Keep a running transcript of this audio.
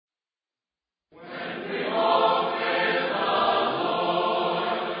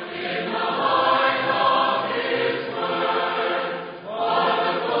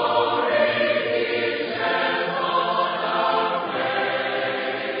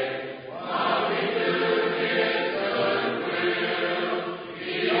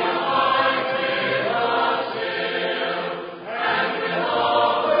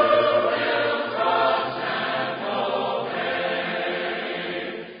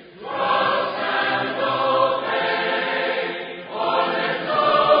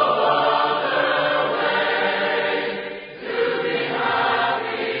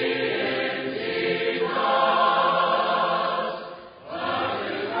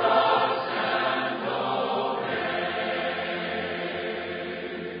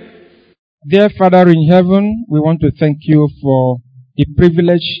Dear Father in heaven, we want to thank you for the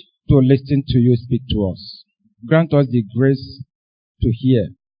privilege to listen to you speak to us. Grant us the grace to hear,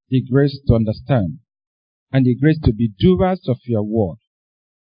 the grace to understand, and the grace to be doers of your word,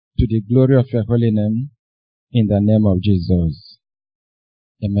 to the glory of your holy name, in the name of Jesus.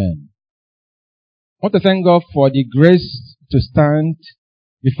 Amen. I want to thank God for the grace to stand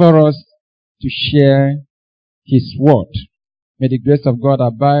before us to share His word. May the grace of God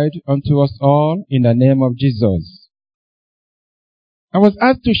abide unto us all in the name of Jesus. I was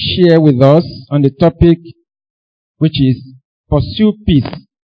asked to share with us on the topic which is pursue peace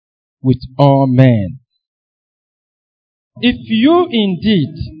with all men. If you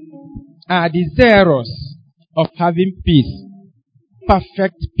indeed are desirous of having peace,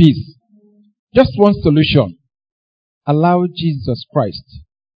 perfect peace, just one solution: allow Jesus Christ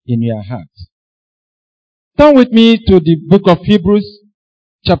in your heart. Turn with me to the book of Hebrews,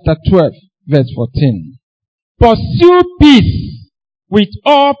 chapter 12, verse 14. Pursue peace with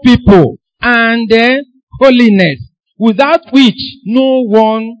all people and holiness, without which no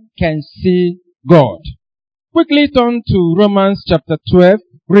one can see God. Quickly turn to Romans chapter 12,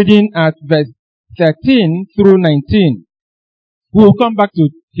 reading at verse 13 through 19. We will come back to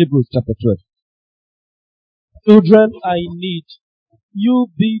Hebrews chapter 12. Children are in need. You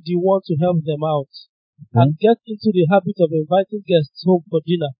be the one to help them out. And get into the habit of inviting guests home for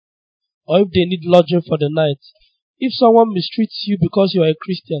dinner, or if they need lodging for the night. If someone mistreats you because you are a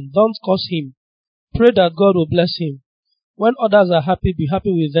Christian, don't curse him. Pray that God will bless him. When others are happy, be happy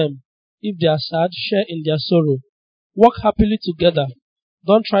with them. If they are sad, share in their sorrow. Work happily together.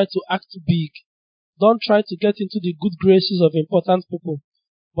 Don't try to act big. Don't try to get into the good graces of important people,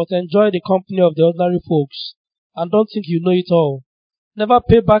 but enjoy the company of the ordinary folks. And don't think you know it all. Never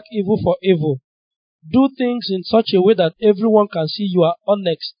pay back evil for evil. Do things in such a way that everyone can see you are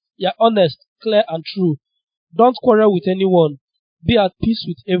honest, clear, and true. Don't quarrel with anyone. Be at peace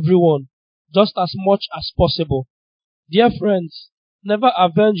with everyone, just as much as possible. Dear friends, never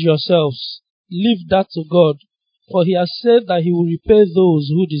avenge yourselves. Leave that to God, for He has said that He will repay those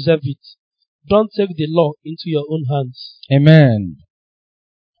who deserve it. Don't take the law into your own hands. Amen.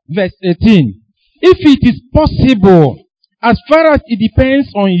 Verse 18. If it is possible, as far as it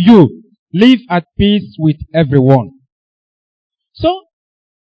depends on you, live at peace with everyone. So,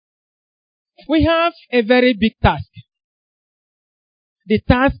 we have a very big task. The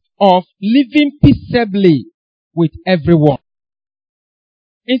task of living peaceably with everyone.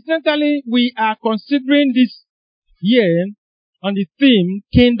 Incidentally, we are considering this year on the theme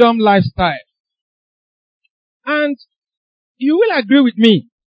Kingdom Lifestyle. And you will agree with me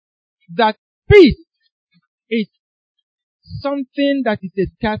that peace is something that is a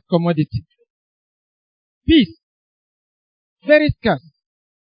scarce commodity. Peace, very scarce.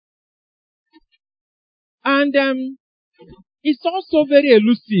 And it's also very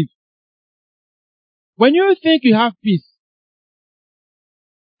elusive. When you think you have peace,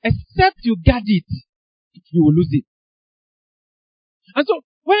 except you guard it, you will lose it. And so,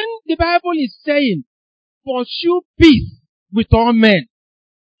 when the Bible is saying, pursue peace with all men,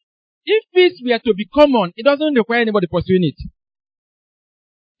 if peace were to be common, it doesn't require anybody pursuing it.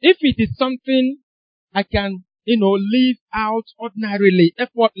 If it is something I can, live out ordinarily,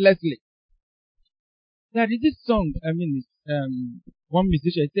 effortlessly. There is this song, one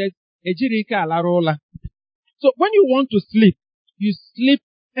musician says, Ejirika alarola. So when you want to sleep, you sleep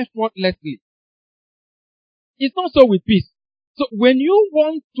effortlessly. It's not so with peace. So when you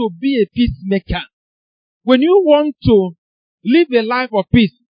want to be a peacemaker, when you want to live a life of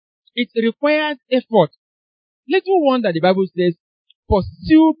peace, it requires effort. Little wonder the Bible says,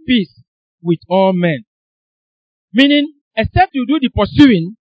 pursue peace with all men. Meaning, except you do the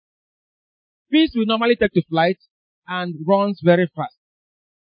pursuing, peace will normally take to flight and runs very fast.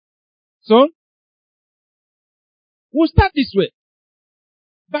 So, we'll start this way.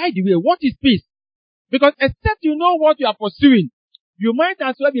 By the way, what is peace? Because except you know what you are pursuing, you might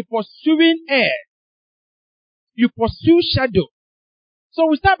as well be pursuing air. You pursue shadow. So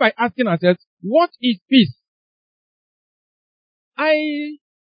we start by asking ourselves, what is peace? I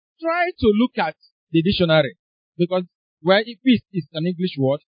try to look at the dictionary because peace is an English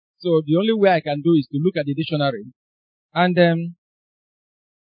word. So the only way I can do is to look at the dictionary. And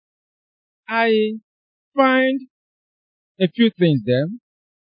I find a few things there.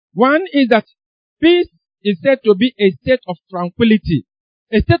 One is that peace is said to be a state of tranquility,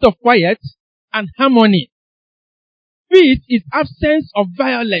 a state of quiet and harmony. Peace is absence of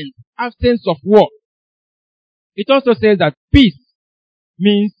violence, absence of war. It also says that peace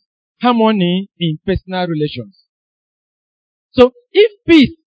means harmony in personal relations. So if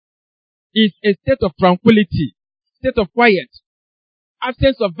peace is a state of tranquility, state of quiet,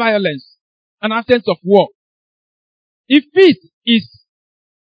 absence of violence, and absence of war. If peace is,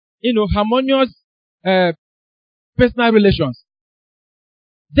 harmonious personal relations,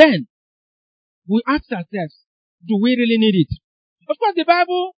 then we ask ourselves, do we really need it? Of course, the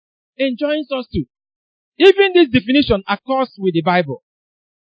Bible enjoins us to. Even this definition accords with the Bible.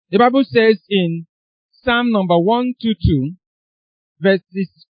 The Bible says in Psalm number 122,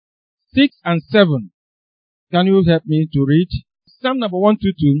 verses 6 and 7. Can you help me to read? Psalm number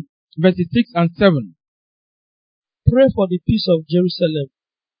 122, verses 6 and 7. Pray for the peace of Jerusalem.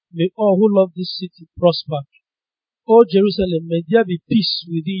 May all who love this city prosper. O Jerusalem, may there be peace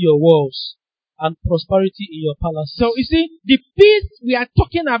within your walls and prosperity in your palaces. So you see, the peace we are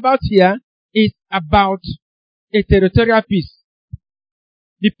talking about here is about a territorial peace.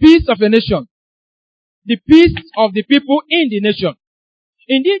 The peace of a nation. The peace of the people in the nation.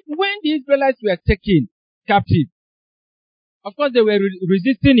 Indeed, when the Israelites were taken captive, of course they were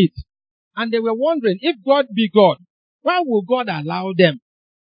resisting it. And they were wondering, if God be God, why would God allow them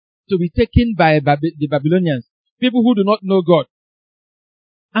to be taken by the Babylonians? People who do not know God.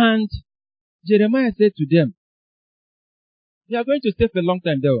 And Jeremiah said to them, they are going to stay for a long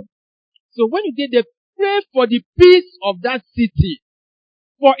time there. So when you get there, pray for the peace of that city.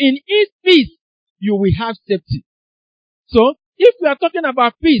 For in its peace, you will have safety. So, if we are talking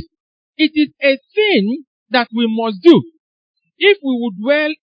about peace, it is a thing that we must do if we would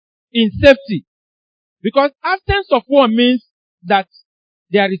dwell in safety. Because absence of war means that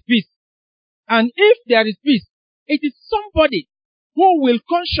there is peace. And if there is peace, it is somebody who will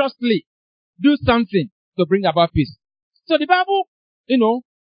consciously do something to bring about peace. So the Bible,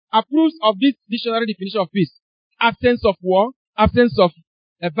 approves of this dictionary definition of peace. Absence of war, absence of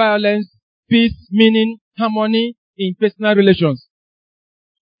violence, peace, meaning harmony in personal relations.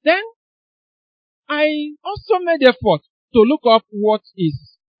 Then, I also made effort to look up what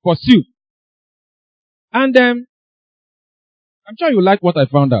is pursuit. And I'm sure you like what I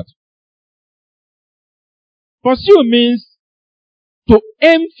found out. Pursue means to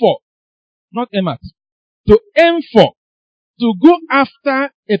aim for, not aim at. To aim for, to go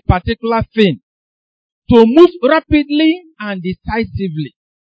after a particular thing, to move rapidly and decisively,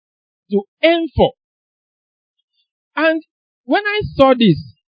 to aim for. And when I saw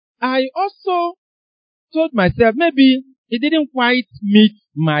this, I also told myself maybe it didn't quite meet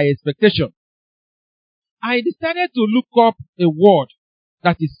my expectation. I decided to look up a word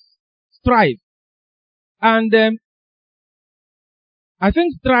that is strive. And I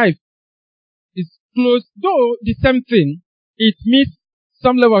think strive is close, though the same thing, it meets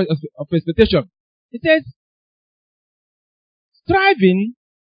some level of expectation. It says, striving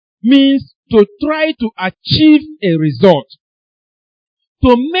means to try to achieve a result.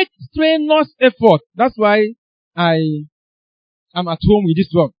 To make strenuous effort. That's why I am at home with this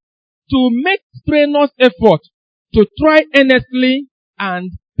one. To make strenuous effort. To try earnestly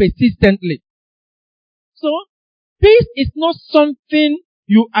and persistently. So, peace is not something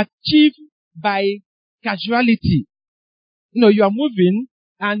you achieve by casuality. You are moving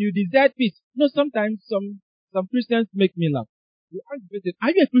and you desire peace. Sometimes some Christians make me laugh. You ask the person,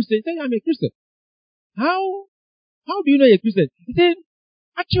 are you a Christian? He says, I'm a Christian. How do you know you're a Christian? He said,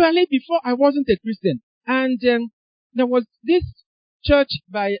 actually, before I wasn't a Christian. And there was this church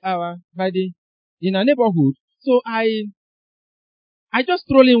in our neighborhood. So I just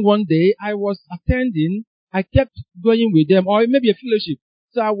strolled in one day. I was attending. I kept going with them, or maybe a fellowship.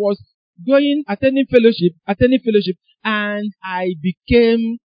 So I was going, attending fellowship, and I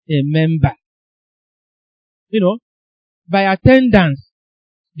became a member. By attendance,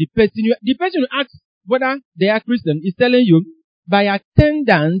 the person who asks whether they are Christian is telling you, by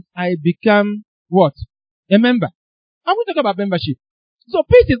attendance, I become what? A member. I will talk about membership. So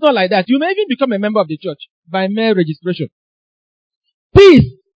peace is not like that. You may even become a member of the church by mere registration.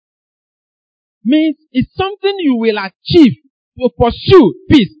 Peace means it's something you will achieve. To pursue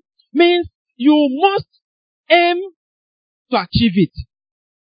peace means you must aim to achieve it.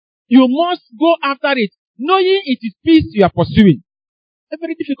 You must go after it, knowing it is peace you are pursuing. A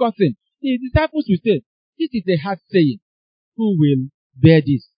very difficult thing. The disciples will say, this is a hard saying. Who will bear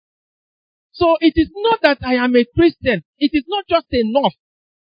this? So it is not that I am a Christian. It is not just enough.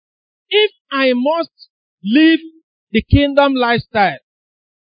 If I must live the kingdom lifestyle.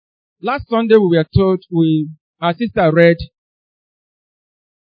 Last Sunday we were told, our sister read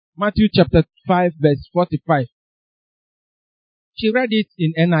Matthew chapter 5 verse 45. She read it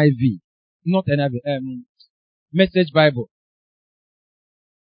in NIV, not NIV, Message Bible.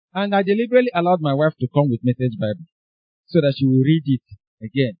 And I deliberately allowed my wife to come with Message Bible so that she will read it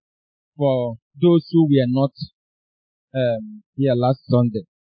again for those who were not here last Sunday.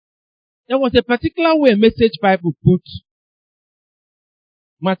 There was a particular way Message Bible put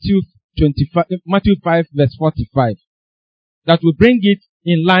Matthew 5 verse 45 that will bring it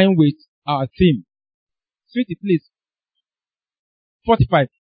in line with our theme. Sweetie, please. 45.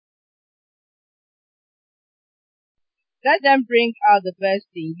 Let them bring out the best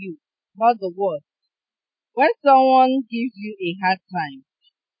in you, not the worst. When someone gives you a hard time,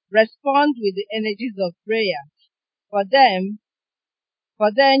 respond with the energies of prayer. For then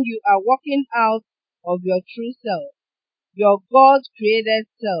you are walking out of your true self, your God-created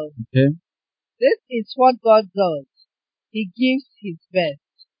self. Okay. This is what God does. He gives His best,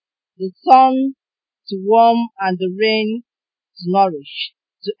 the sun to warm and the rain to nourish,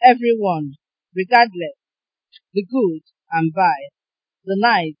 to everyone, regardless, the good and bad, the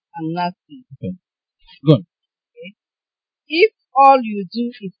nice and nasty. Okay. Good. Okay. If all you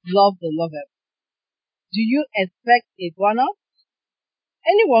do is love the lover, do you expect a bonus?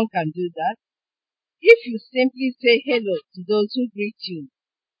 Anyone can do that. If you simply say hello to those who greet you,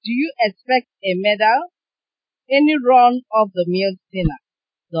 do you expect a medal? Any run-of-the-mill sinner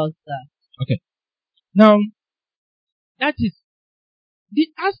does that. Okay. Now, that is the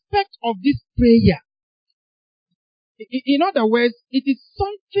aspect of this prayer. In other words, it is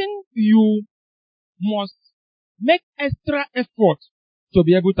something you must make extra effort to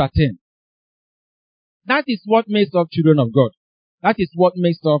be able to attain. That is what makes up children of God. That is what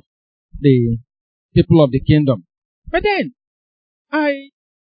makes up the people of the kingdom. But then, I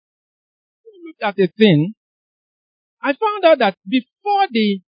looked at a thing. I found out that before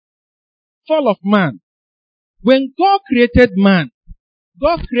the fall of man, when God created man,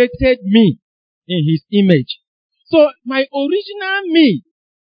 God created me in His image. So my original me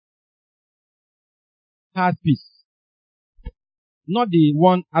has peace. Not the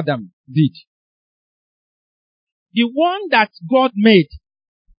one Adam did. The one that God made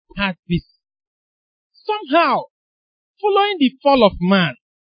has peace. Somehow, following the fall of man,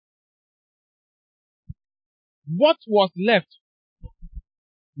 what was left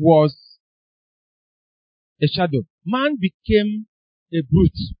was a shadow. Man became a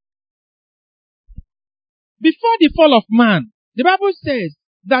brute. Before the fall of man, the Bible says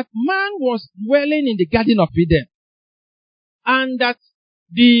that man was dwelling in the Garden of Eden and that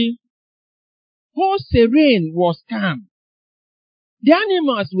the whole serene was calm. The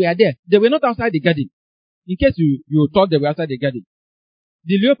animals were there. They were not outside the garden. In case you thought they were outside the garden.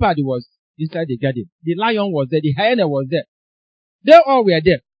 The leopard was inside the garden. The lion was there. The hyena was there. They all were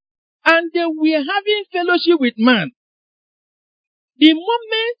there. And they were having fellowship with man. The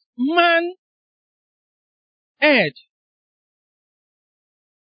moment man erred,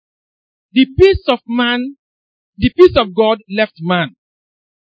 the peace of man, the peace of God left man.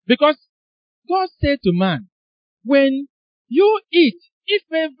 Because God said to man, when you eat, if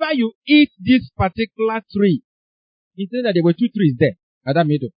ever you eat this particular tree, he said that there were two trees there at that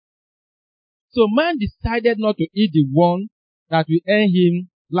middle. So man decided not to eat the one that will earn him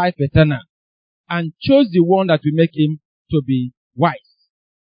life eternal and chose the one that will make him to be wise,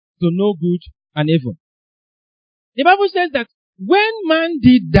 to know good and evil. The Bible says that when man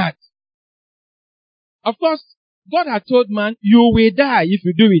did that, of course, God had told man, you will die if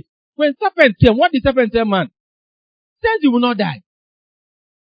you do it. When serpent came, what did serpent tell man? Says you will not die.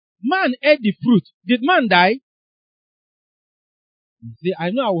 Man ate the fruit. Did man die? See, I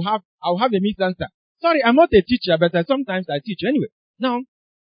know I'll have a mixed answer. Sorry, I'm not a teacher, but sometimes I teach anyway. Now,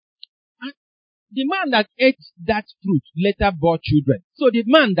 the man that ate that fruit later bore children. So did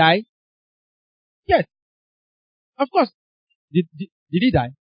man die? Yes. Of course. Did he die?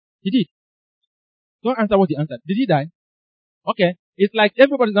 He did. Don't answer what he answered. Did he die? Okay. It's like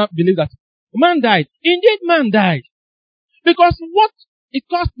everybody now believes that man died. Indeed, man died. Because what it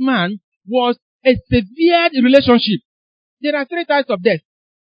cost man was a severed relationship. There are three types of death.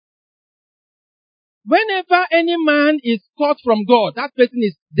 Whenever any man is cut from God, that person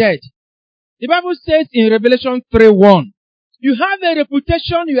is dead. The Bible says in Revelation 3:1, you have a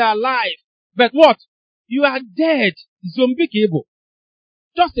reputation, you are alive. But what? You are dead. Zombie cable.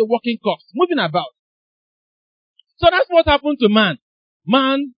 Just a walking corpse, moving about. So that's what happened to man.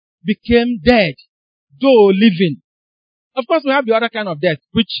 Man became dead, though living. Of course, we have the other kind of death,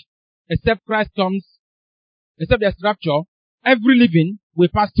 which, except Christ comes, except there's rapture, every living will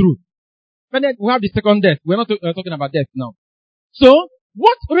pass through. But then we have the second death. We're not talking about death now. So,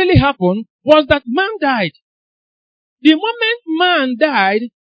 what really happened was that man died. The moment man died,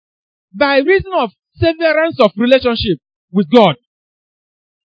 by reason of severance of relationship with God,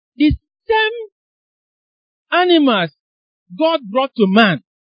 the same animals God brought to man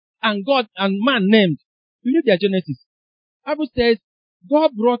and God and man named. You read their Genesis. Bible says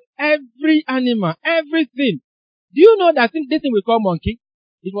God brought every animal, everything. Do you know that this thing we call monkey?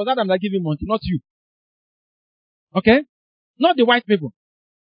 It was Adam that gave him monkey, not you. Okay? Not the white people.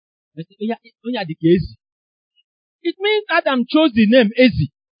 It means Adam chose the name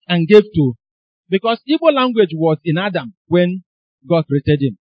Ezi and gave to, because Igbo language was in Adam when God created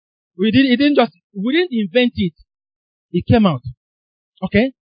him. We didn't invent it. It came out.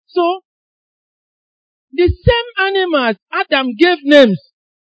 Okay? So, the same animals Adam gave names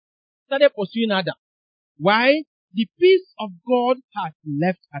started pursuing Adam. Why? The peace of God has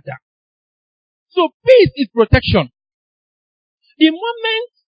left Adam. So peace is protection. The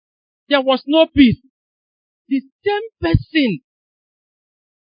moment there was no peace, the same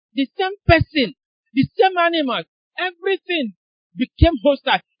animal, everything became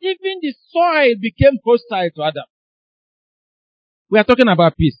hostile. Even the soil became hostile to Adam. We are talking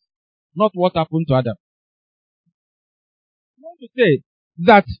about peace, not what happened to Adam. I want to say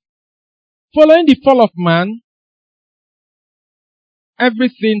that following the fall of man,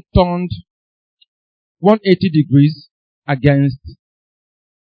 everything turned 180 degrees against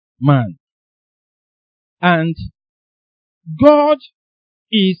man. And God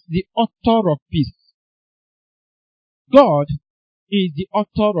is the author of peace. God is the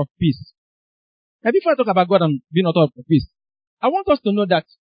author of peace. Now, before I talk about God and being author of peace, I want us to know that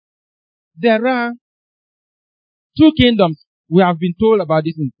there are two kingdoms. We have been told about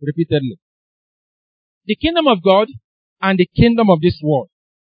this repeatedly. The kingdom of God and the kingdom of this world.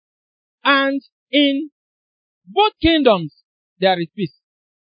 And in both kingdoms, there is peace.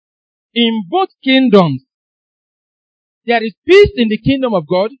 In both kingdoms, there is peace in the kingdom of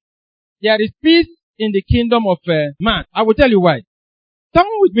God. There is peace in the kingdom of man. I will tell you why. Come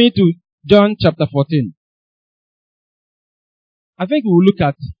with me to John chapter 14. I think we will look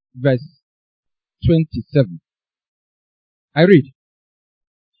at verse 27. I read.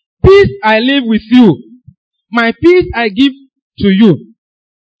 Peace I leave with you. My peace I give to you.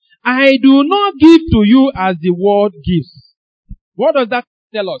 I do not give to you as the world gives. What does that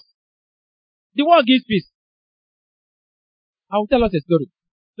tell us? The world gives peace. I will tell us a story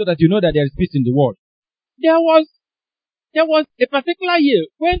so that you know that there is peace in the world. There was a particular year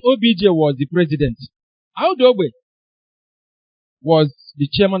when OBJ was the president. Audogbe was the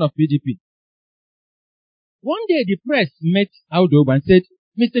chairman of PDP. One day the press met Audogbe and said,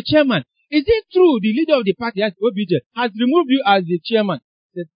 Mr. Chairman, is it true the leader of the party, OBJ, has removed you as the chairman?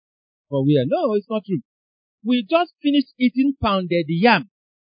 He said, for where? No, it's not true. We just finished eating pounded yam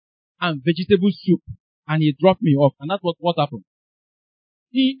and vegetable soup, and he dropped me off, and that's what happened.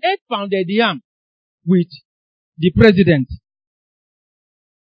 He ate pounded yam with the president.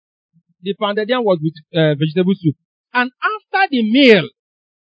 The pounded yam was with vegetable soup. And after the meal,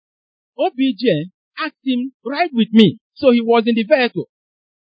 OBJ asked him, ride with me. So he was in the vehicle.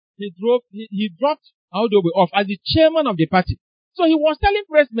 He dropped Audogbe off as the chairman of the party. So he was telling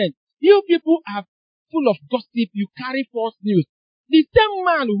pressmen, you people are full of gossip, you carry false news. The same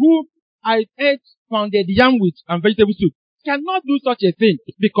man who I ate pounded yam with and vegetable soup cannot do such a thing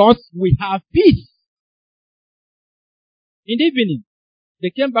because we have peace. In the evening,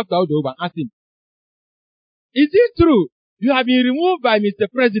 they came back to Audogbe and asked him, is it true you have been removed by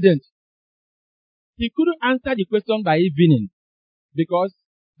Mr. President? He couldn't answer the question by evening because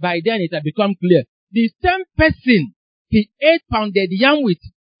by then it had become clear. The same person he ate pounded yam with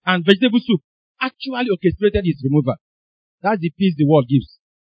and vegetable soup actually orchestrated his removal. That's the peace the world gives.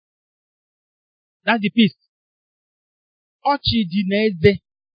 That's the peace. Ochi dineze,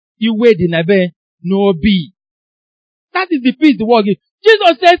 iwe dinabe, no be. That is the peace the world gives.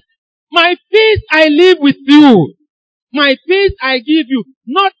 Jesus says, my peace I leave with you. My peace I give you.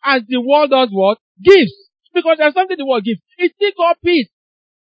 Not as the world does what? Gives. Because there's something the world gives. It's still called peace.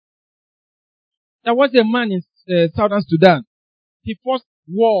 There was a man in southern Sudan. He fought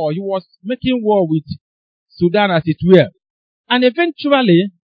war. He was making war with Sudan as it were. And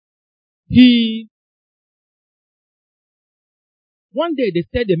eventually, one day they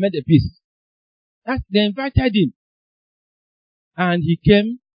said they made a peace. They invited him. And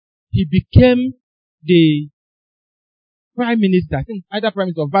he became the prime minister, I think either prime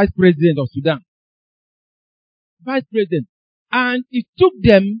minister or vice president of Sudan. Vice president. And it took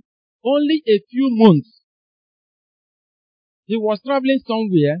them only a few months. He was traveling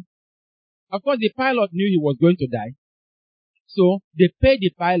somewhere. Of course, the pilot knew he was going to die. So they paid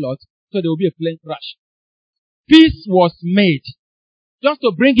the pilot so there will be a plane crash. Peace was made just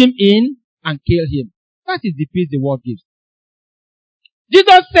to bring him in and kill him. That is the peace the world gives.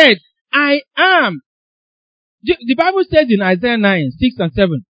 Jesus said, I am. The Bible says in Isaiah 9, 6 and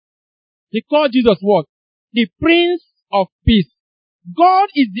 7, He called Jesus what? The Prince of Peace. God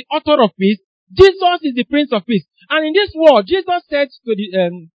is the author of peace. Jesus is the Prince of Peace. And in this world, Jesus said to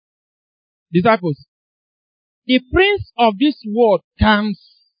the disciples, the Prince of this world comes,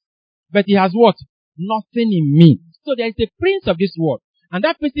 but he has what? Nothing in me. So there is a Prince of this world, and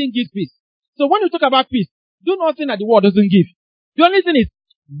that person gives peace. So when you talk about peace, do nothing that the world doesn't give. The only thing is,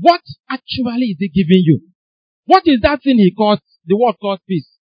 what actually is he giving you? What is that thing the world calls peace?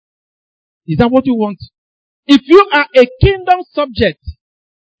 Is that what you want? If you are a kingdom subject,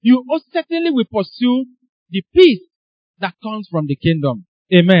 you most certainly will pursue the peace that comes from the kingdom.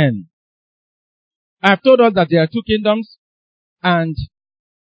 Amen. I have told us that there are two kingdoms and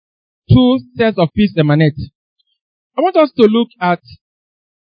two sets of peace emanate. I want us to look at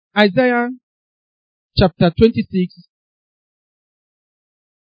Isaiah chapter 26.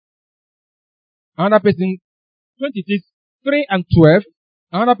 Another person, 26, 3 and 12.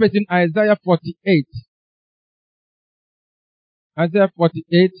 Another person, Isaiah 48. Isaiah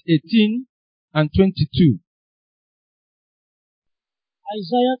 48, 18 and 22.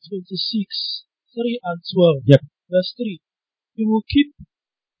 Isaiah 26, 3 and 12. Yep. Verse 3. He will keep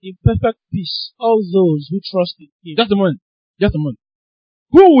in perfect peace all those who trust in him. Just a moment. Just a moment.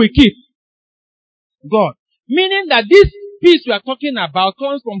 Who will keep? God. Meaning that this peace we are talking about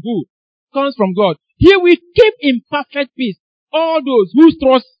comes from who? Comes from God. He will keep in perfect peace all those whose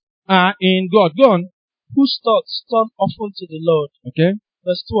trust are in God. Go on. Whose thoughts turn often to the Lord. Okay.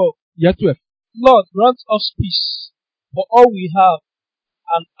 Verse 12. Yeah, 12. Lord, grant us peace, for all we have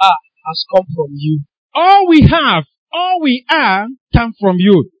and are has come from you. All we have, all we are, come from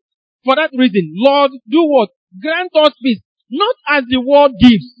you. For that reason, Lord, do what? Grant us peace. Not as the world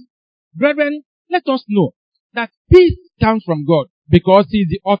gives. Brethren, let us know that peace comes from God because He is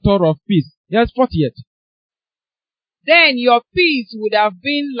the author of peace. Yes, 48. Then your peace would have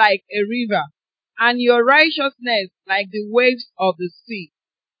been like a river, and your righteousness like the waves of the sea.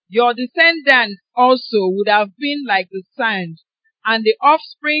 Your descendants also would have been like the sand, and the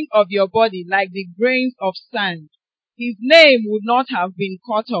offspring of your body like the grains of sand. His name would not have been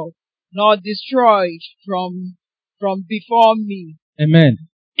cut off, nor destroyed from before me. Amen.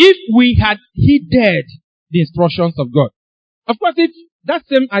 If we had heeded the instructions of God. Of course, if that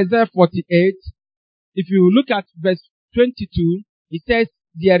same Isaiah 48, if you look at verse 22, it says,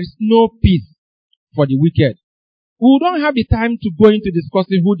 there is no peace for the wicked. We don't have the time to go into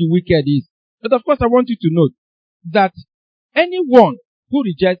discussing who the wicked is. But of course, I want you to note that anyone who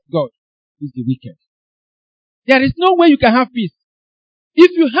rejects God is the wicked. There is no way you can have peace.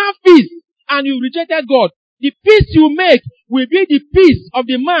 If you have peace and you rejected God, the peace you make will be the peace of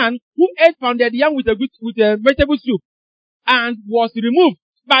the man who ate pounded yam with a vegetable soup and was removed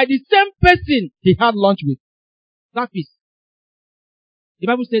by the same person he had lunch with. That peace. The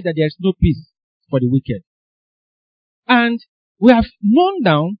Bible says that there is no peace for the wicked. And we have known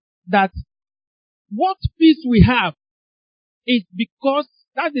now that what peace we have is because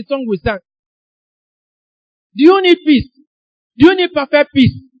that's the song we sang. Do you need peace? Do you need perfect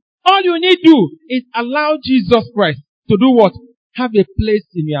peace? All you need to do is allow Jesus Christ to do what? Have a place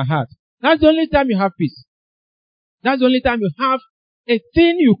in your heart. That's the only time you have peace. That's the only time you have a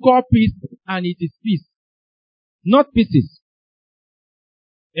thing you call peace, and it is peace. Not pieces.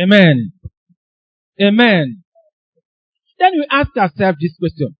 Amen. Amen. Then we ask ourselves this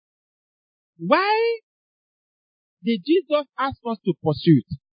question. Why did Jesus ask us to pursue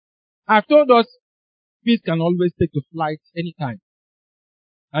it? I've told us peace can always take a flight anytime.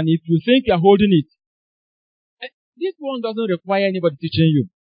 And if you think you're holding it, this one doesn't require anybody teaching you.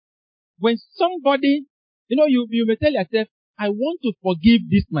 When somebody, you may tell yourself, I want to forgive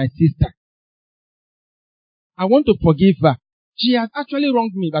this my sister. I want to forgive her. She has actually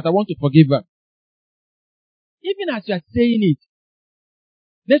wronged me, but I want to forgive her. Even as you are saying it,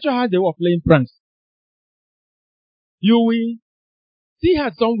 nature has a way of playing pranks. You will see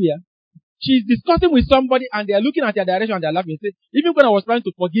her somewhere. She's discussing with somebody and they are looking at your direction and they are laughing. Say, even when I was trying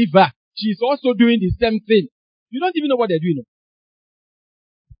to forgive her, she's also doing the same thing. You don't even know what they're doing.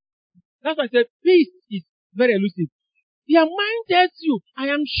 That's why I said peace is very elusive. Your mind tells you, I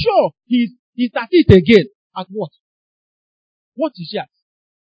am sure he's at it again. At what? What is that?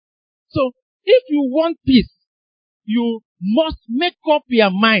 So, if you want peace, you must make up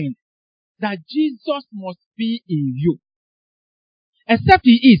your mind that Jesus must be in you. Except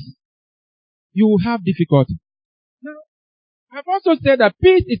he is, you will have difficulty. Now, I've also said that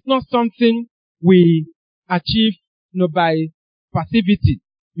peace is not something we achieve, by passivity.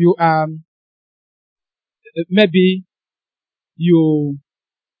 Maybe you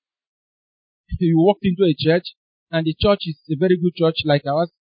walked into a church and the church is a very good church like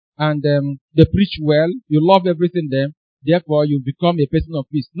ours and they preach well, you love everything them, therefore you become a person of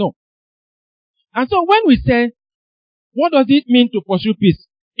peace. No. And so when we say, what does it mean to pursue peace?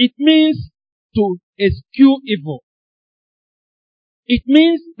 It means to eschew evil. It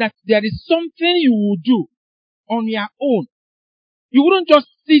means that there is something you will do on your own. You wouldn't just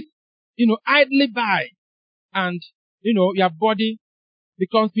sit, idly by and, your body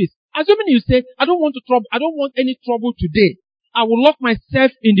becomes peace. Assuming you say, I don't want any trouble today. I will lock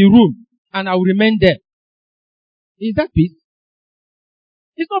myself in the room and I will remain there. Is that peace?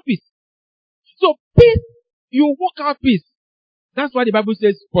 It's not peace. So peace, you walk out peace. That's why the Bible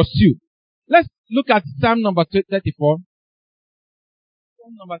says pursue. Let's look at Psalm number 34.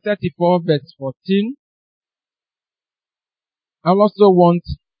 Psalm number 34 verse 14. I also want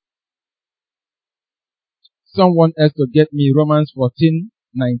someone else to get me Romans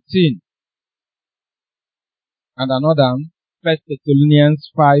 14:19. And another, 1 Thessalonians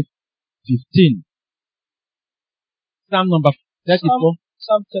 5:15. Psalm number 34.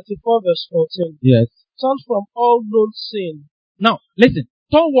 Psalm 34 verse 14. Yes. Turn from all known sin. Now, listen.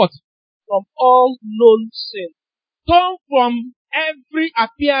 Turn what? From all known sin. Turn from every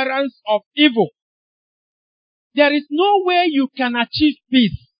appearance of evil. There is no way you can achieve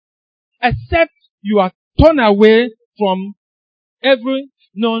peace except you are turned away from every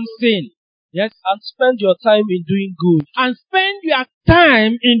known sin. Yes. And spend your time in doing good. And spend your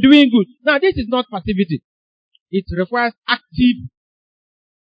time in doing good. Now, this is not passivity. It requires active,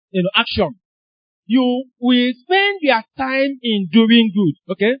 action. You will spend your time in doing good.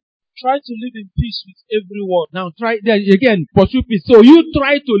 Okay? Try to live in peace with everyone. Now, pursue peace. So you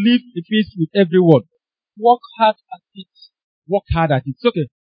try to live in peace with everyone. Work hard at it. Work hard at it. It's okay.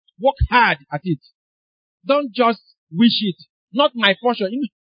 Work hard at it. Don't just wish it. Not my portion.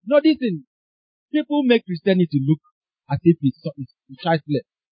 This thing. People make Christianity look as if it's child's play.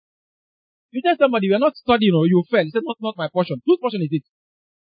 You tell somebody you are not studying or you fail. It's not my portion. Whose portion is it?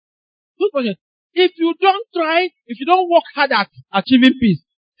 Whose portion? If you don't try, if you don't work hard at achieving peace,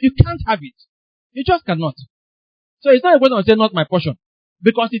 you can't have it. You just cannot. So it's not important to say not my portion.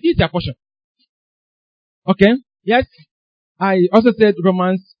 Because it is your portion. Okay? Yes? I also said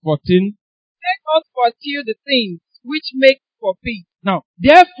Romans 14. Let us pursue the things which make for peace. Now,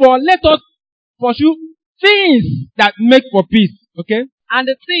 therefore, let us pursue things that make for peace. Okay? And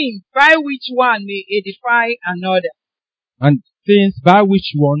the things by which one may edify another. And things by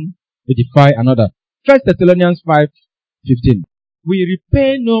which one edify another. 1 Thessalonians 5:15. We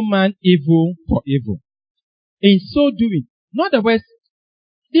repay no man evil for evil. In so doing, in other words,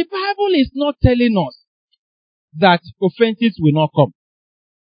 the Bible is not telling us that offenses will not come.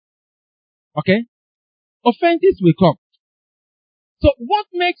 Okay? Offenses will come. So what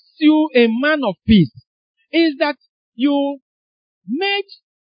makes you a man of peace is that you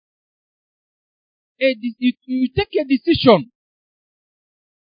take a decision,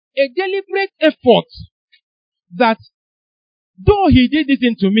 a deliberate effort that though he did this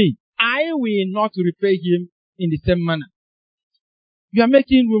to me, I will not repay him in the same manner. You are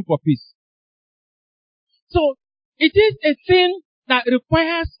making room for peace. So it is a thing that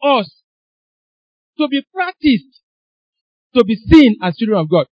requires us to be practiced, to be seen as children of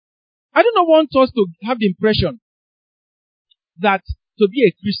God. I do not want us to have the impression that to be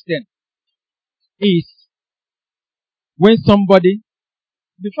a Christian is when somebody,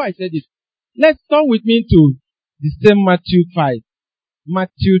 before I say this, let's turn with me to the same Matthew 5.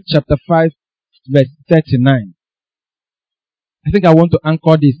 Matthew chapter 5 verse 39. I think I want to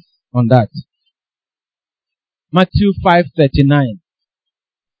anchor this on that. Matthew 5:39.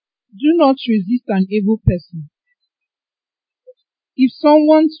 Do not resist an evil person. If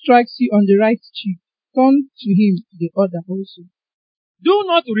someone strikes you on the right cheek, turn to him the other also. Do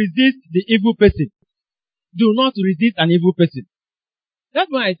not resist the evil person. Do not resist an evil person. That's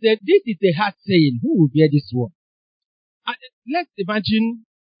why I said this is a hard saying. Who will bear this one? Let's imagine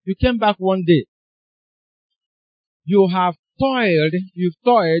you came back one day. You have toiled,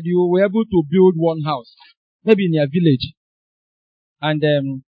 you were able to build one house, maybe in your village. And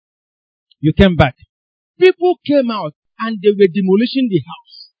you came back. People came out and they were demolishing the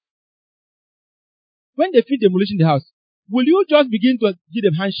house. When they finish demolishing the house, will you just begin to give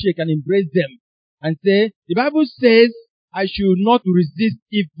them handshake and embrace them and say, the Bible says I should not resist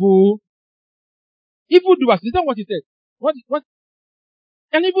evildoers? Is that what it says? What?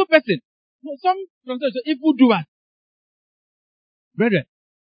 An evil person. No, some translations say evildoers. Brethren,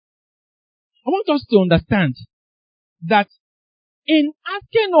 I want us to understand that in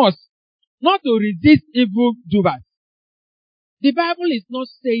asking us not to resist evildoers, the Bible is not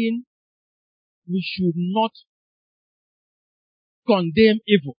saying we should not condemn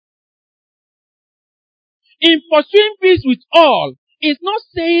evil. in pursuing peace with all, it's not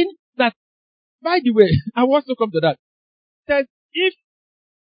saying that, by the way, I want to come to that. It says, if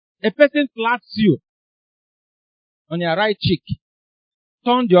a person slaps you on your right cheek,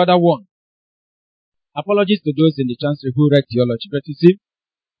 turn the other one. Apologies to those in the chancery who read theology. But you see,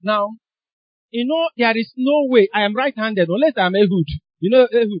 now, there is no way I am right-handed unless I am Ehud. You know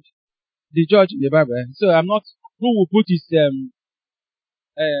Ehud, the judge in the Bible. So I'm not who will put his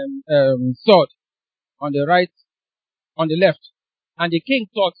sword on the right, on the left. And the king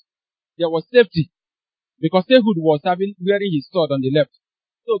thought there was safety because Ehud was wearing his sword on the left.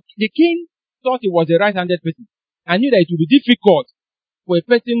 So the king thought he was a right-handed person. I knew that it would be difficult for a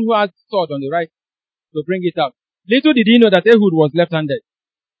person who has sword on the right to bring it out. Little did he know that Ehud was left-handed.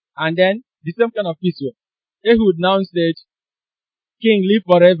 And then the same kind of peace. Ehud now said, King, live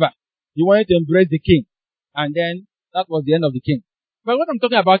forever. He wanted to embrace the king. And then that was the end of the king. But what I'm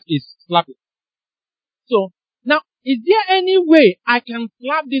talking about is slapping. So, now, is there any way I can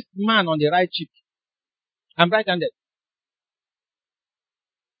slap this man on the right cheek? I'm right-handed.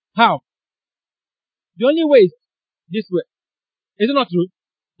 How? The only way is this way. Is it not true?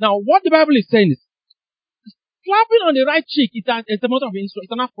 Now, what the Bible is saying is, slapping on the right cheek is a matter of instruction.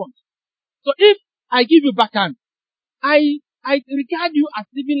 It's an affront. So if I give you backhand, I regard you as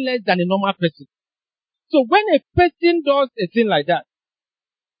even less than a normal person. So when a person does a thing like that,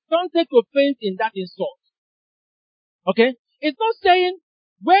 don't take offense in that insult. Okay? It's not saying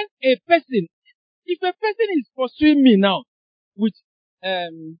when a person, if a person is pursuing me now with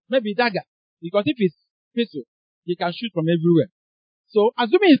maybe dagger, because if it's pistol, he can shoot from everywhere. So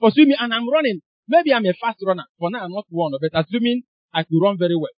assuming he's pursuing me and I'm running, maybe I'm a fast runner. For now I'm not one, but assuming I could run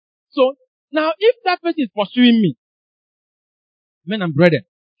very well. So now if that person is pursuing me, men and brethren,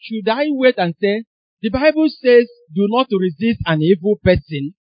 should I wait and say, the Bible says, do not resist an evil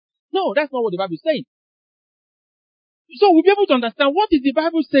person? No, that's not what the Bible is saying. So we'll be able to understand what is the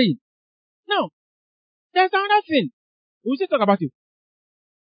Bible saying. Now, there's another thing. We'll still talk about it.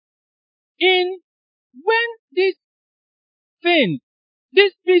 When this thing,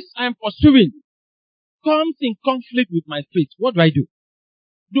 this peace I'm pursuing, comes in conflict with my faith, what do?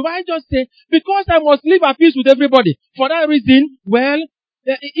 Do I just say, because I must live at peace with everybody, for that reason, well,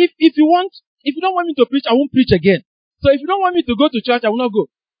 if you don't want me to preach, I won't preach again. So if you don't want me to go to church, I will not go.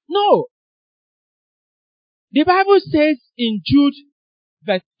 No. The Bible says in Jude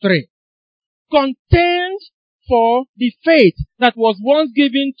verse 3, contend for the faith that was once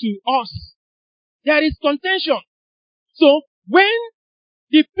given to us. There is contention. So when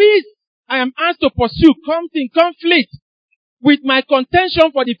the peace I am asked to pursue comes in conflict with my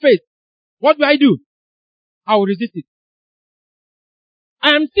contention for the faith, what do? I will resist it.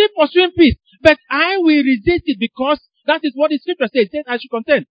 I am still pursuing peace, but I will resist it because that is what the scripture says. It says I should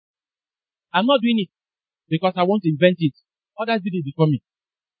contend. I'm not doing it because I want to invent it. Others did it before me.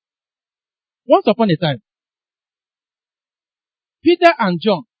 Once upon a time, Peter and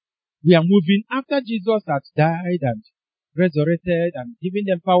John were moving after Jesus had died and resurrected and given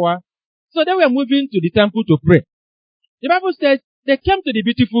them power. So they were moving to the temple to pray. The Bible says they came to the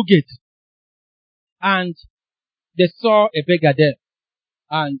beautiful gate and they saw a beggar there.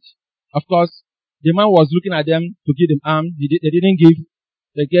 And of course, the man was looking at them to give them alms. They didn't give.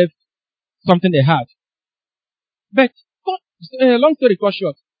 They gave something they had. But, long story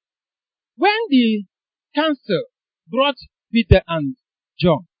short, when the council brought Peter and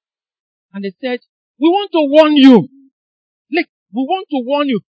John, and they said, we want to warn you. Look, we want to warn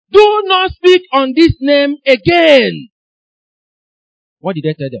you. Do not speak on this name again. What did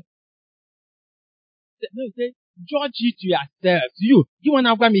they tell them? No, they said, judge it yourselves. You want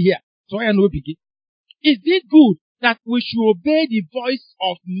to have me here. So I know begin. Is it good that we should obey the voice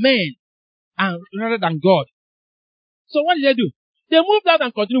of men and rather than God? So what did they do? They moved out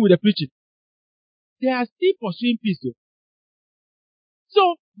and continued with the preaching. They are still pursuing peace though.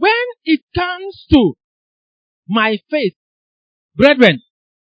 So when it comes to my faith, brethren,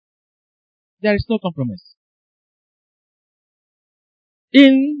 there is no compromise.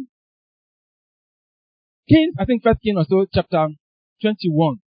 In Kings, I think 1 Kings or so, chapter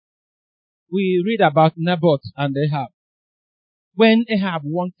 21, we read about Naboth and Ahab. When Ahab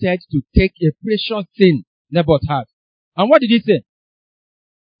wanted to take a precious thing Naboth had. And what did he say?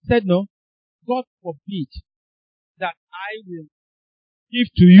 He said, no, God forbid that I will give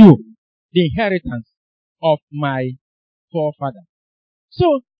to you the inheritance of my forefather.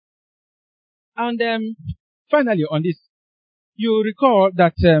 So, and finally on this, you recall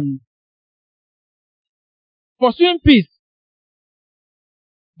that pursuing peace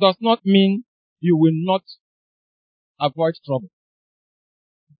does not mean you will not avoid trouble.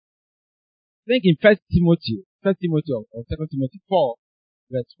 think in First Timothy or Second Timothy 4,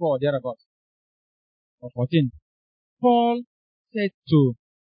 verse 4, thereabouts, or 14, Paul said to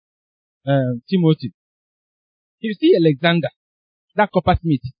Timothy, you see Alexander, that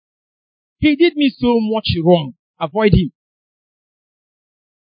coppersmith, he did me so much wrong. Avoid him.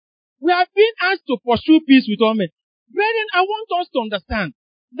 We have been asked to pursue peace with all men. Brethren, I want us to understand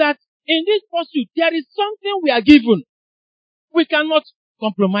that in this pursuit, there is something we are given. We cannot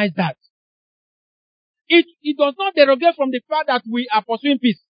compromise that. It does not derogate from the fact that we are pursuing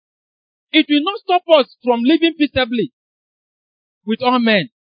peace. It will not stop us from living peaceably with all men.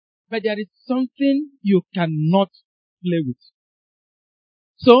 But there is something you cannot play with.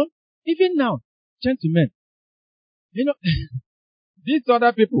 So, even now, gentlemen, these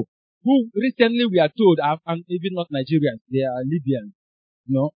other people who recently we are told are even not Nigerians, they are Libyans.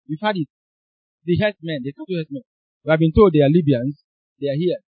 We've had it. The herdsmen, they come to herdsmen. We have been told they are Libyans, they are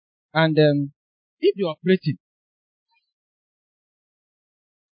here. And if you are operating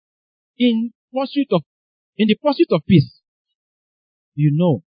in the pursuit of peace, you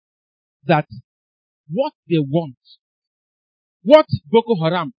know that what they want, what Boko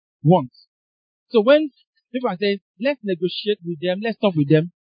Haram wants. So when people are saying, let's negotiate with them, let's talk with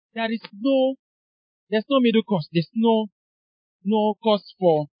them, there's no middle course. There's no cause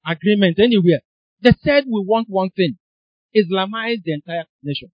for agreement anywhere. They said we want one thing: Islamize the entire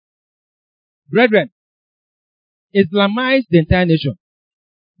nation. Brethren, Islamize the entire nation.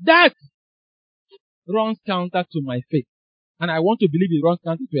 That runs counter to my faith. And I want to believe it runs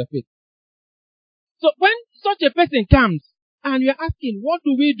counter to your faith. So when such a person comes and you're asking, what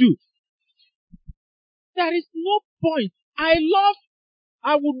do we do? There is no point. I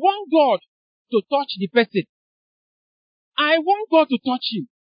would want God to touch the person. I want God to touch him.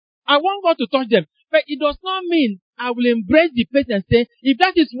 I want God to touch them. But it does not mean I will embrace the person and say, if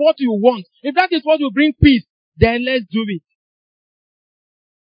that is what you want, if that is what will bring peace, then let's do it.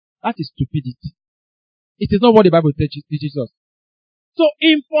 That is stupidity. It is not what the Bible teaches us. So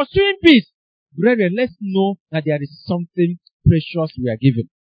in pursuing peace, brethren, let's know that there is something precious we are given.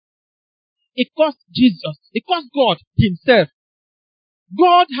 It cost Jesus. It cost God himself.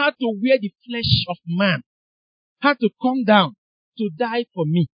 God had to wear the flesh of man. Had to come down to die for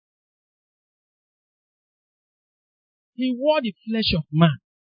me. He wore the flesh of man.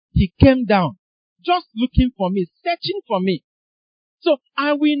 He came down just looking for me, searching for me. So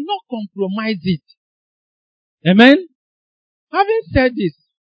I will not compromise it. Amen? Having said this,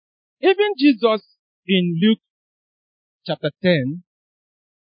 even Jesus in Luke chapter 10,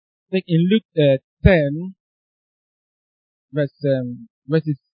 like in Luke 10,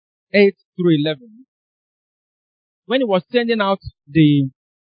 verses 8 through 11, when he was sending out the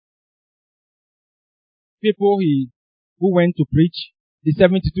people who went to preach, the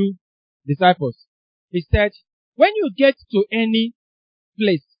 72 disciples, he said, when you get to any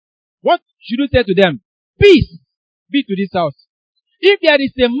place, what should you say to them? Peace be to this house. If there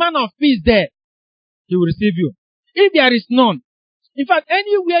is a man of peace there, he will receive you. If there is none, in fact,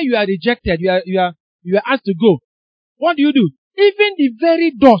 anywhere you are rejected, you are asked to go, what do? Even the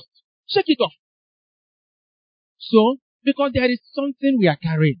very dust, shake it off. So, because there is something we are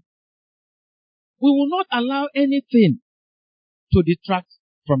carrying, we will not allow anything to detract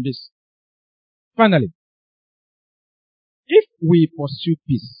from this. Finally, if we pursue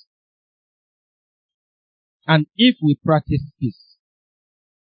peace, and if we practice peace,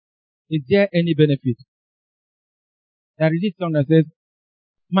 is there any benefit? There is this song that says,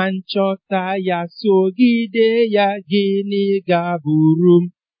 Manchota ya sogide ya gini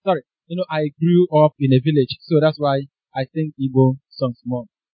gaburum. Sorry, I grew up in a village, so that's why I sing Igbo songs more.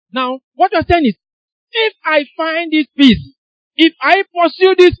 Now, what you're saying is, if I find this peace, if I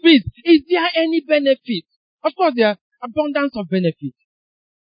pursue this peace, is there any benefit? Of course, there are abundance of benefit.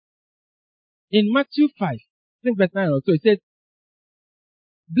 In Matthew 5, I think verse 9 or so, it says,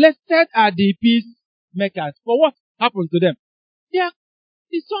 blessed are the peacemakers. For what happened to them? They are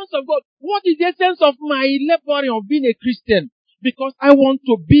the sons of God. What is the essence of my laboring of being a Christian? Because I want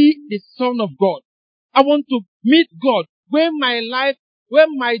to be the son of God. I want to meet God when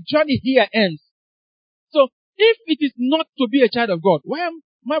my journey here ends. So, if it is not to be a child of God, why am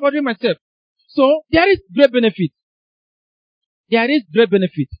I bothering myself? So, there is great benefit. There is great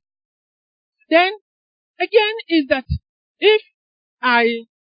benefit. Then, again, is that if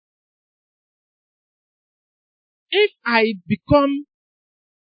I become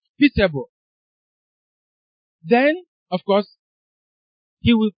peaceable, then, of course,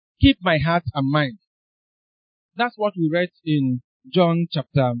 He will keep my heart and mind. That's what we read in John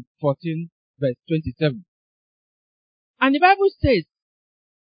chapter 14, verse 27. And the Bible says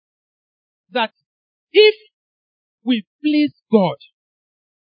that if we please God,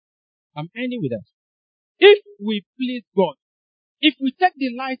 I'm ending with that. If we please God, if we take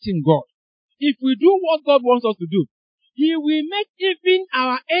delight in God, if we do what God wants us to do, He will make even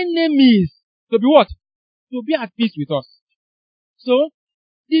our enemies to be what? To be at peace with us. So,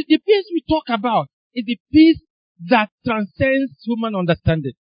 the peace we talk about is the peace that transcends human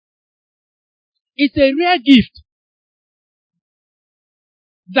understanding. It's a rare gift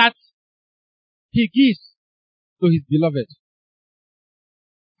that He gives to His beloved.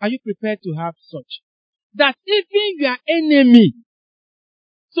 Are you prepared to have such? That even your enemy.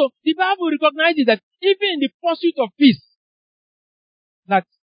 So the Bible recognizes that even in the pursuit of peace, that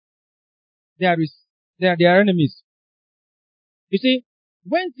there are enemies. You see,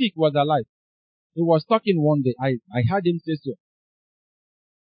 when Zeke was alive, he was talking one day. I heard him say so.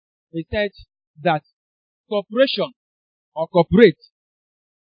 He said that cooperation or cooperate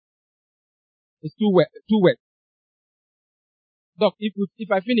is two words. Doc,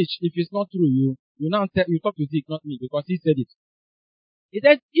 if I finish, if it's not true, you talk to Zeke, not me, because he said it. He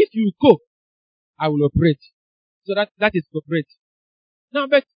said, if you cope, I will operate. So that is cooperate. Now,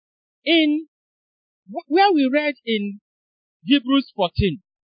 but in where we read in Hebrews 14,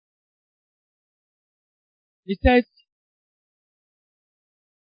 it says,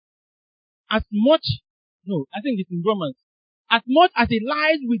 I think it's in Romans, as much as it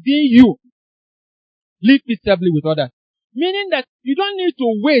lies within you, live peaceably with others. Meaning that you don't need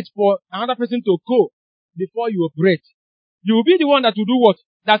to wait for another person to cope before you operate. You will be the one that will do what?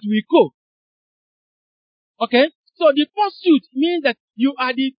 That will cope. Okay? So the pursuit means that you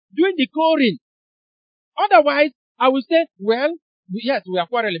are doing the coring. Otherwise, I will say, well, yes, we are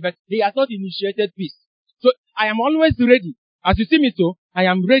quarreling, but he has not initiated peace. So I am always ready. As you see me so, I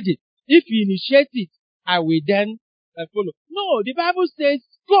am ready. If he initiates it, I will then follow. No, the Bible says,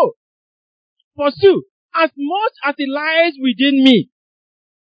 go. Pursue. As much as it lies within me.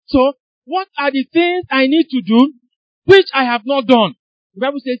 So, what are the things I need to do, which I have not done? The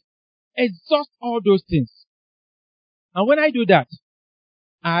Bible says, exhaust all those things. And when I do that,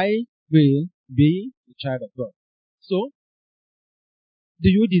 I will be a child of God. So, do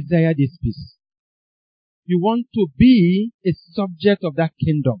you desire this peace? You want to be a subject of that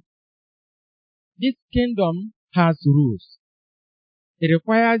kingdom. This kingdom has rules. It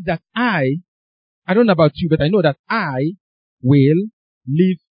requires that I don't know about you, but I know that I will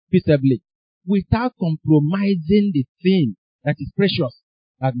live peaceably without compromising the thing that is precious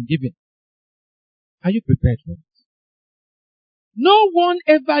I've been given. Are you prepared for it? No one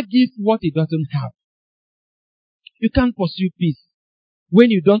ever gives what he doesn't have. You can't pursue peace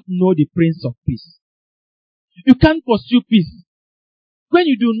when you don't know the Prince of Peace. You can't pursue peace when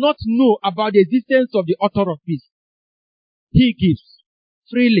you do not know about the existence of the author of peace. He gives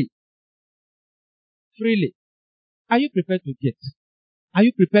freely. Freely. Are you prepared to get? Are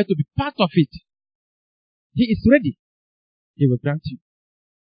you prepared to be part of it? He is ready. He will grant you.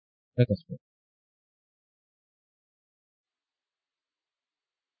 Let us pray.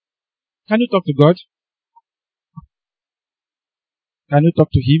 Can you talk to God? Can you talk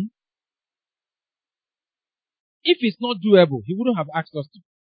to Him? If it's not doable, He wouldn't have asked us to.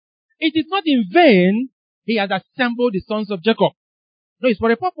 It is not in vain He has assembled the sons of Jacob. No, it's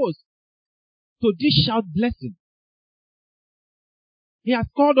for a purpose. To dish out blessing. He has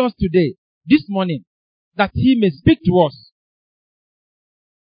called us today, this morning, that He may speak to us.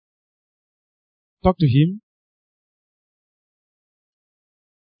 Talk to Him.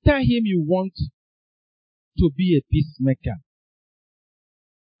 Tell Him you want to be a peacemaker.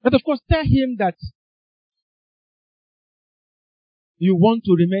 But of course, tell Him that you want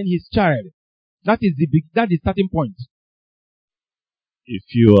to remain His child. That is the starting point. If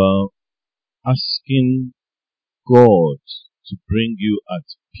you are asking God to bring you at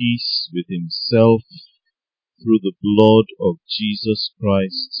peace with Himself through the blood of Jesus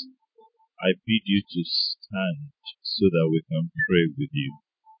Christ, I bid you to stand so that we can pray with you.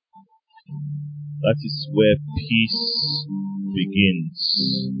 That is where peace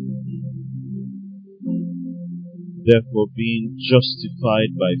begins. Therefore, being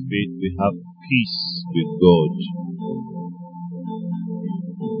justified by faith, we have peace with God.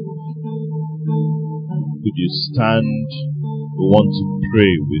 Could you stand? We want to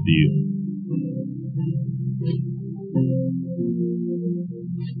pray with you.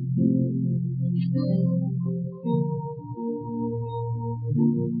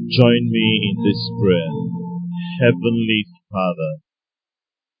 Join me in this prayer. Heavenly Father,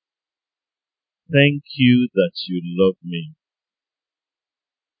 thank you that you love me.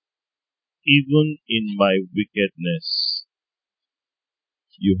 Even in my wickedness,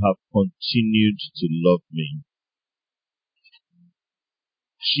 you have continued to love me.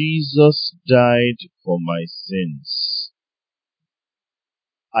 Jesus died for my sins.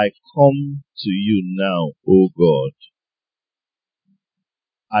 I come to you now, O God.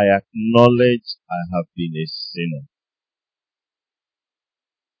 I acknowledge I have been a sinner.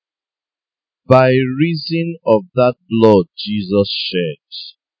 By reason of that blood Jesus shed,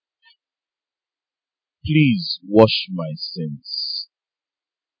 please wash my sins.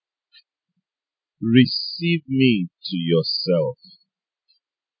 Receive me to yourself.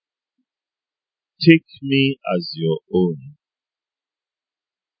 Take me as your own.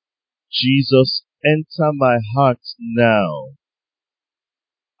 Jesus, enter my heart now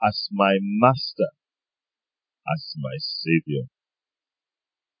as my master, as my savior.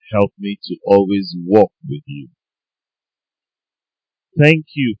 Help me to always walk with you. Thank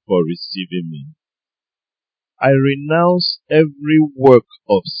you for receiving me. I renounce every work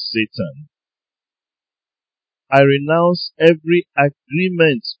of Satan. I renounce every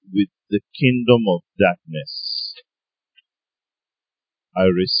agreement with the kingdom of darkness. I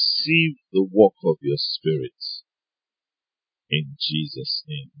receive the work of your Spirit. In Jesus'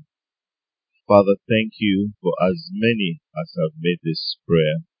 name. Father, thank you for as many as have made this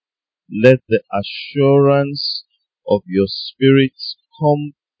prayer. Let the assurance of your Spirit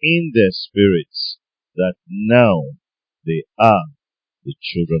come in their spirits that now they are the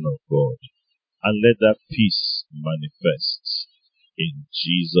children of God. And let that peace manifest. In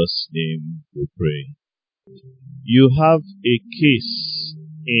Jesus' name we pray. You have a case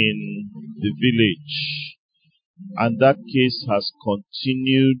in the village, and that case has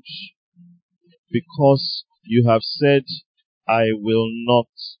continued because you have said, I will not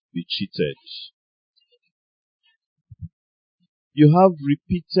be cheated. You have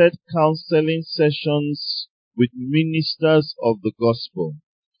repeated counseling sessions with ministers of the gospel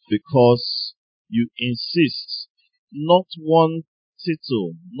because you insist not one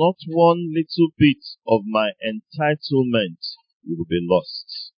tittle, not one little bit of my entitlement will be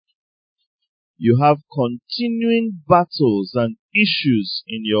lost. You have continuing battles and issues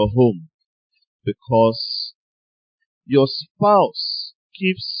in your home because your spouse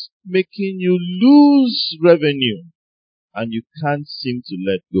keeps making you lose revenue and you can't seem to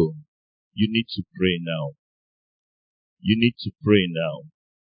let go. You need to pray now. You need to pray now.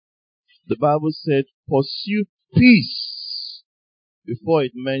 The Bible said, pursue peace before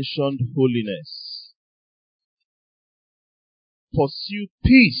it mentioned holiness. Pursue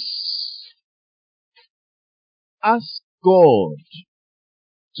peace. Ask God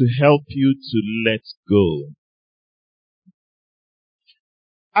to help you to let go.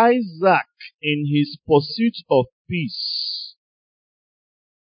 Isaac, in his pursuit of peace,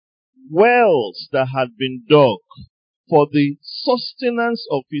 wells that had been dug for the sustenance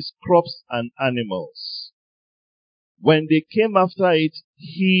of his crops and animals, when they came after it,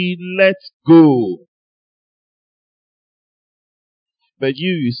 he let go. But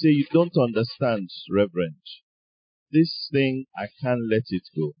you say you don't understand, Reverend. This thing, I can't let it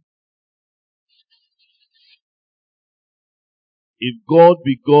go. If God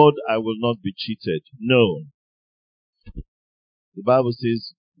be God, I will not be cheated. No. The Bible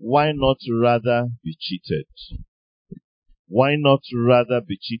says, why not rather be cheated? Why not rather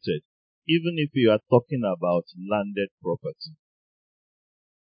be cheated? Even if you are talking about landed property.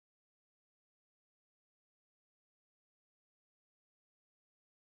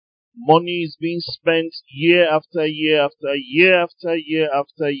 Money is being spent year after year after year after year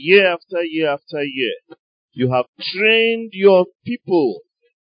after year after year after year. You have trained your people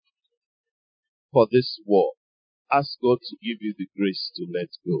for this war. Ask God to give you the grace to let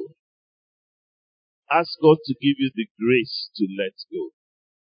go. Ask God to give you the grace to let go.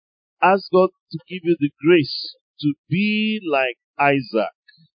 Ask God to give you the grace to be like Isaac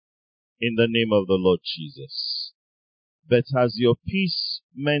in the name of the Lord Jesus. But has your peace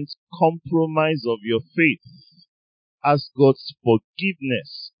meant compromise of your faith? Ask God's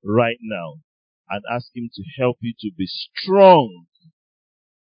forgiveness right now and ask Him to help you to be strong.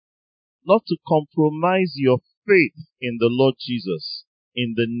 Not to compromise your faith in the Lord Jesus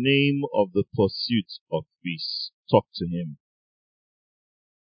in the name of the pursuit of peace. Talk to Him.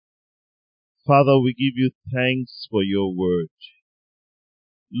 Father, we give you thanks for your word.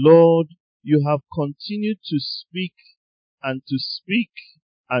 Lord, you have continued to speak and to speak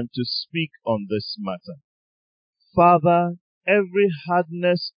and to speak on this matter. Father, every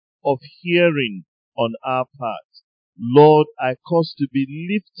hardness of hearing on our part, Lord, I cause to be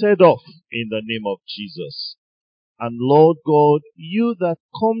lifted off in the name of Jesus. And Lord God, you that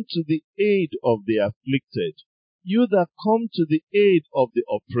come to the aid of the afflicted, You that come to the aid of the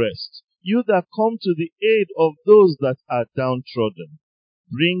oppressed. You that come to the aid of those that are downtrodden.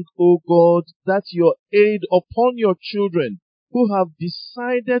 Bring, O God, that your aid upon your children who have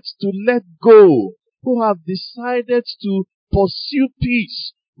decided to let go, who have decided to pursue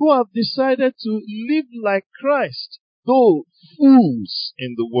peace, who have decided to live like Christ, though fools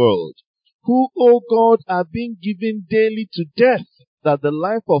in the world, who, O God, are being given daily to death, that the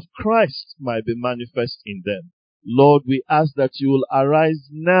life of Christ might be manifest in them. Lord, we ask that you will arise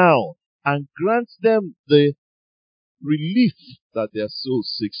now and grant them the relief that their soul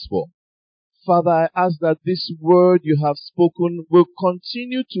seeks for. Father, I ask that this word you have spoken will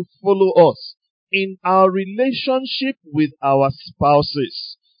continue to follow us in our relationship with our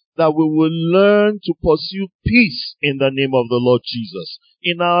spouses, that we will learn to pursue peace in the name of the Lord Jesus.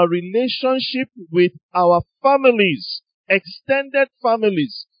 In our relationship with our families, extended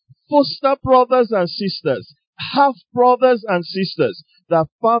families, foster brothers and sisters, half brothers and sisters, that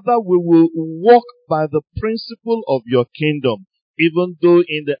Father, we will walk by the principle of your kingdom. Even though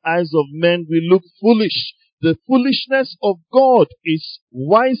in the eyes of men we look foolish, the foolishness of God is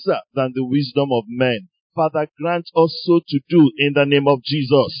wiser than the wisdom of men. Father, grant us so to do in the name of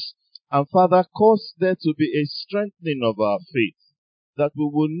Jesus. And Father, cause there to be a strengthening of our faith, that we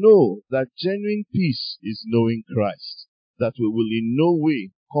will know that genuine peace is knowing Christ, that we will in no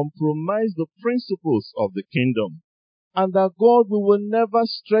way compromise the principles of the kingdom, and that God, we will never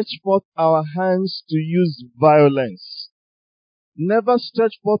stretch forth our hands to use violence, never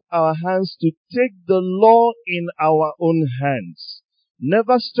stretch forth our hands to take the law in our own hands,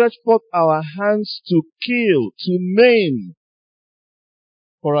 never stretch forth our hands to kill, to maim,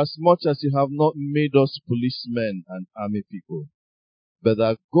 for as much as you have not made us policemen and army people, but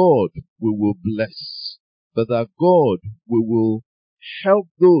that God, we will bless, but that God, we will help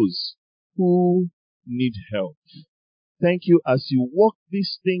those who need help. Thank you as you work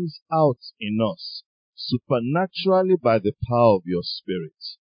these things out in us, supernaturally by the power of your Spirit.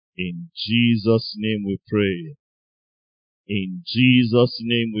 In Jesus' name we pray. In Jesus'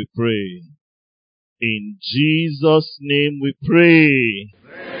 name we pray. In Jesus' name we pray.